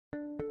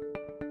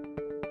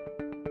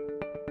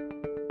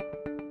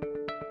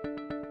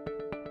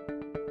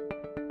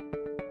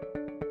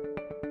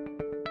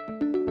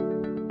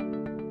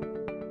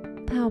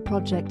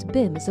Powerproject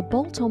BIM is a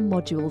bolt-on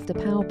module of the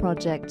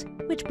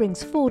Powerproject, which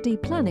brings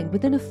 4D planning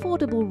within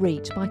affordable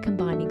reach by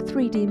combining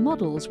 3D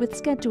models with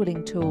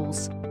scheduling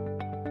tools.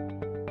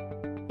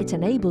 It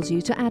enables you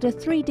to add a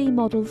 3D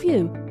model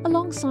view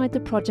alongside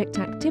the project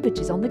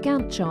activities on the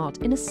Gantt chart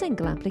in a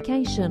single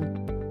application.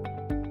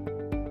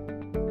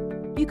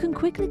 You can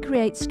quickly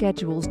create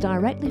schedules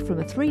directly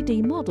from a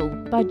 3D model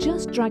by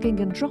just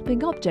dragging and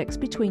dropping objects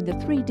between the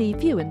 3D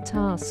view and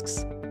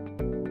tasks.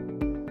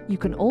 You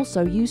can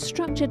also use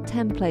structured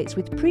templates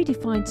with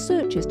predefined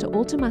searches to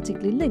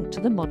automatically link to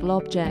the model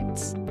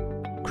objects.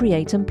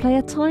 Create and play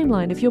a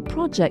timeline of your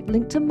project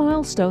linked to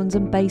milestones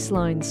and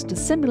baselines to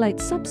simulate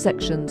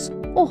subsections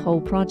or whole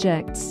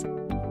projects.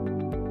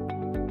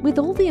 With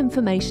all the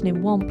information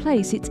in one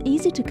place, it's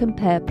easy to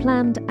compare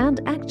planned and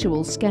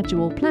actual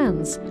schedule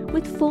plans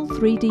with full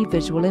 3D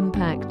visual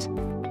impact.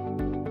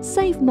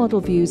 Save model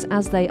views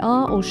as they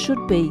are or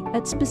should be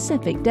at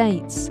specific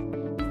dates.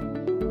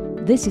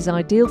 This is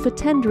ideal for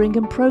tendering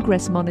and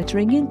progress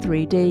monitoring in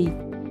 3D.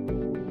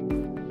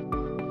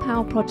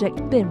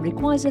 Powerproject BIM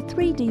requires a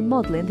 3D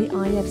model in the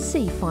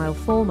IFC file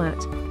format,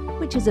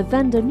 which is a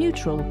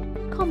vendor-neutral,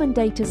 common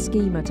data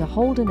schema to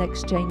hold and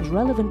exchange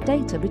relevant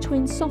data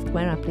between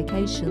software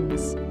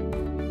applications.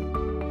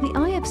 The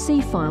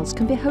IFC files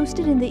can be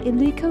hosted in the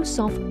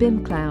ILecosoft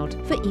BIM cloud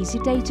for easy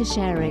data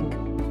sharing,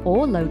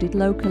 or loaded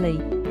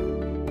locally.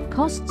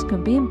 Costs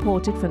can be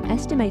imported from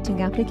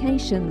estimating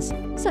applications,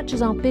 such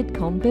as our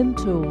BidCon BIM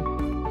tool.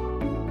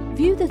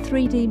 View the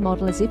 3D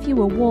model as if you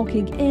were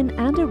walking in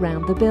and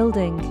around the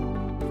building.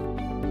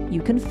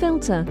 You can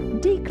filter,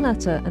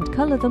 declutter and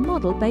colour the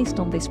model based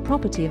on this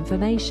property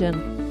information.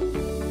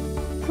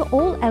 For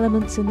all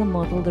elements in the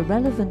model, the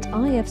relevant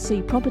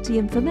IFC property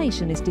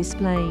information is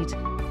displayed.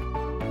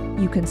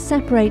 You can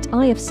separate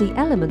IFC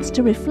elements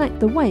to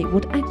reflect the way it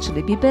would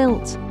actually be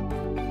built.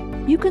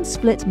 You can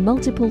split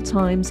multiple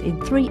times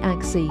in 3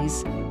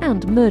 axes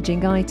and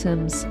merging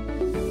items.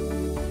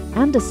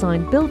 And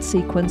assign build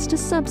sequence to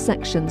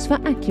subsections for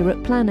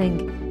accurate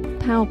planning.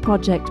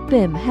 Powerproject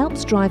BIM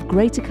helps drive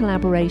greater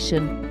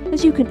collaboration,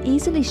 as you can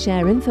easily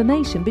share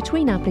information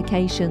between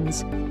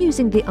applications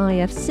using the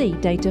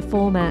IFC data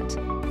format.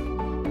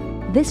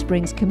 This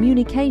brings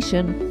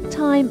communication,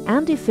 time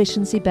and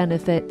efficiency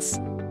benefits.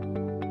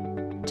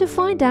 To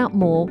find out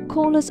more,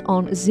 call us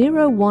on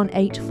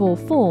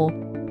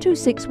 01844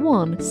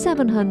 261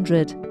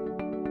 700.